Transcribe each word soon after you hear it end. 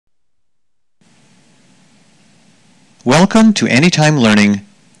Welcome to Anytime Learning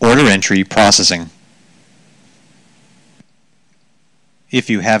Order Entry Processing.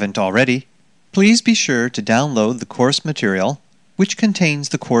 If you haven't already, please be sure to download the course material, which contains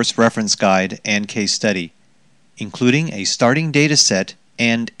the course reference guide and case study, including a starting data set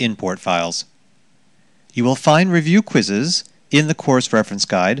and import files. You will find review quizzes in the course reference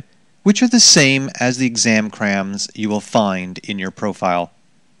guide, which are the same as the exam crams you will find in your profile.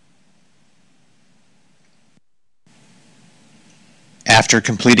 After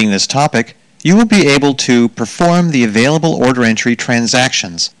completing this topic, you will be able to perform the available order entry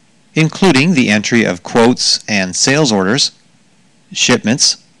transactions, including the entry of quotes and sales orders,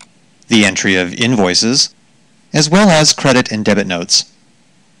 shipments, the entry of invoices, as well as credit and debit notes.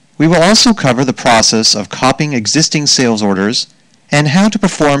 We will also cover the process of copying existing sales orders and how to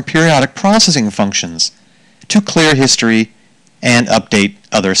perform periodic processing functions to clear history and update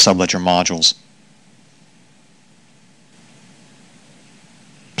other subledger modules.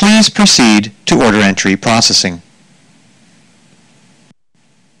 Please proceed to order entry processing.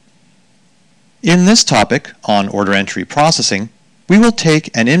 In this topic on order entry processing, we will take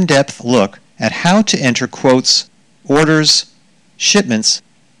an in-depth look at how to enter quotes, orders, shipments,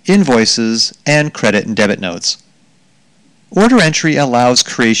 invoices, and credit and debit notes. Order entry allows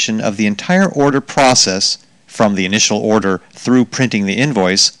creation of the entire order process from the initial order through printing the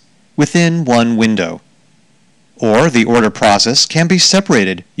invoice within one window. Or the order process can be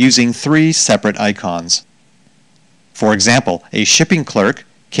separated using three separate icons. For example, a shipping clerk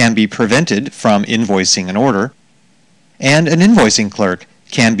can be prevented from invoicing an order, and an invoicing clerk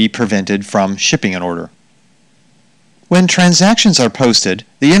can be prevented from shipping an order. When transactions are posted,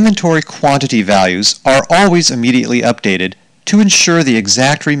 the inventory quantity values are always immediately updated to ensure the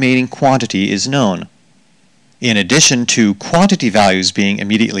exact remaining quantity is known. In addition to quantity values being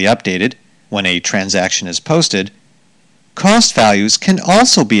immediately updated when a transaction is posted, cost values can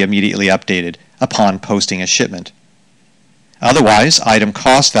also be immediately updated upon posting a shipment. Otherwise, item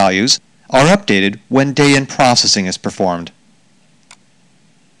cost values are updated when day-in processing is performed.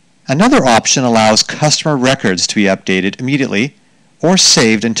 Another option allows customer records to be updated immediately or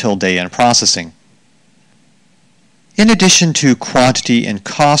saved until day-in processing. In addition to quantity and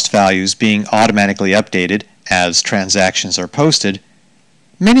cost values being automatically updated as transactions are posted,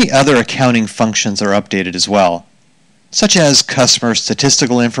 many other accounting functions are updated as well, such as customer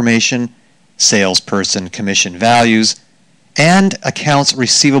statistical information, salesperson commission values, and accounts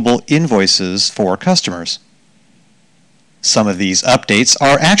receivable invoices for customers. Some of these updates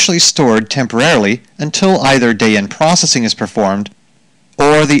are actually stored temporarily until either day-in processing is performed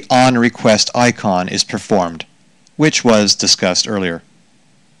or the on-request icon is performed, which was discussed earlier.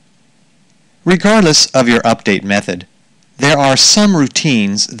 Regardless of your update method, there are some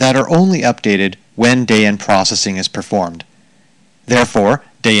routines that are only updated when day-in processing is performed. Therefore,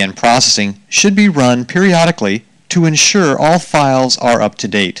 day-in processing should be run periodically to ensure all files are up to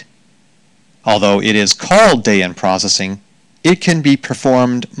date. Although it is called day-in processing, it can be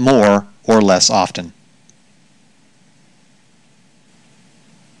performed more or less often.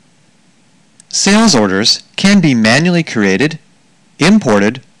 Sales orders can be manually created,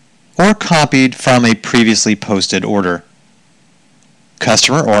 imported, or copied from a previously posted order.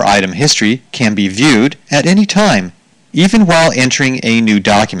 Customer or item history can be viewed at any time, even while entering a new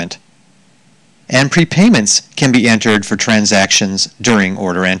document. And prepayments can be entered for transactions during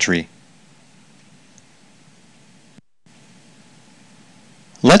order entry.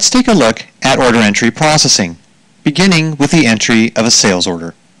 Let's take a look at order entry processing, beginning with the entry of a sales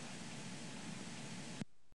order.